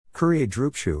Kurje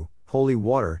Drupchhu, holy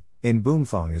water, in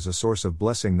Boomthong is a source of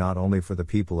blessing not only for the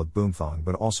people of Boomthong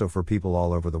but also for people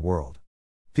all over the world.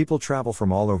 People travel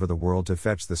from all over the world to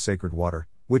fetch the sacred water,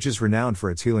 which is renowned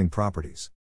for its healing properties.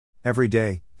 Every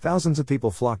day, thousands of people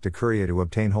flock to Kurje to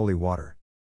obtain holy water.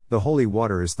 The holy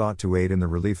water is thought to aid in the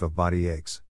relief of body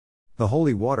aches. The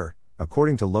holy water,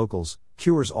 according to locals,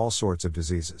 cures all sorts of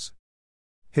diseases.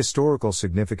 Historical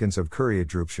significance of Kurje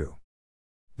Drupchhu.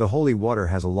 The holy water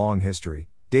has a long history,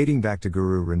 dating back to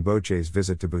Guru Rinpoche's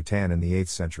visit to Bhutan in the 8th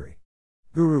century.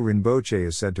 Guru Rinpoche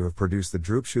is said to have produced the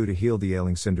Drupchhu to heal the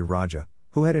ailing Sindhu Raja,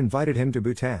 who had invited him to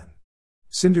Bhutan.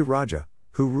 Sindhu Raja,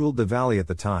 who ruled the valley at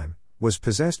the time, was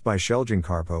possessed by Sheljing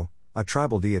Karpo, a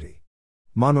tribal deity.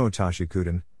 Mano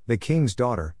Tashikudan, the king's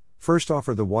daughter, first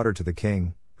offered the water to the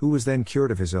king, who was then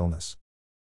cured of his illness.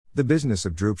 The business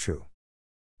of Drupchhu.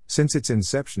 Since its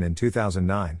inception in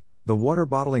 2009, the water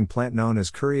bottling plant known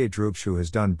as Kurje Drupchhu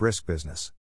has done brisk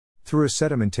business. Through a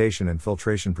sedimentation and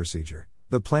filtration procedure,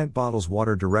 the plant bottles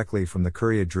water directly from the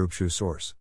Kurje Drupchhu source.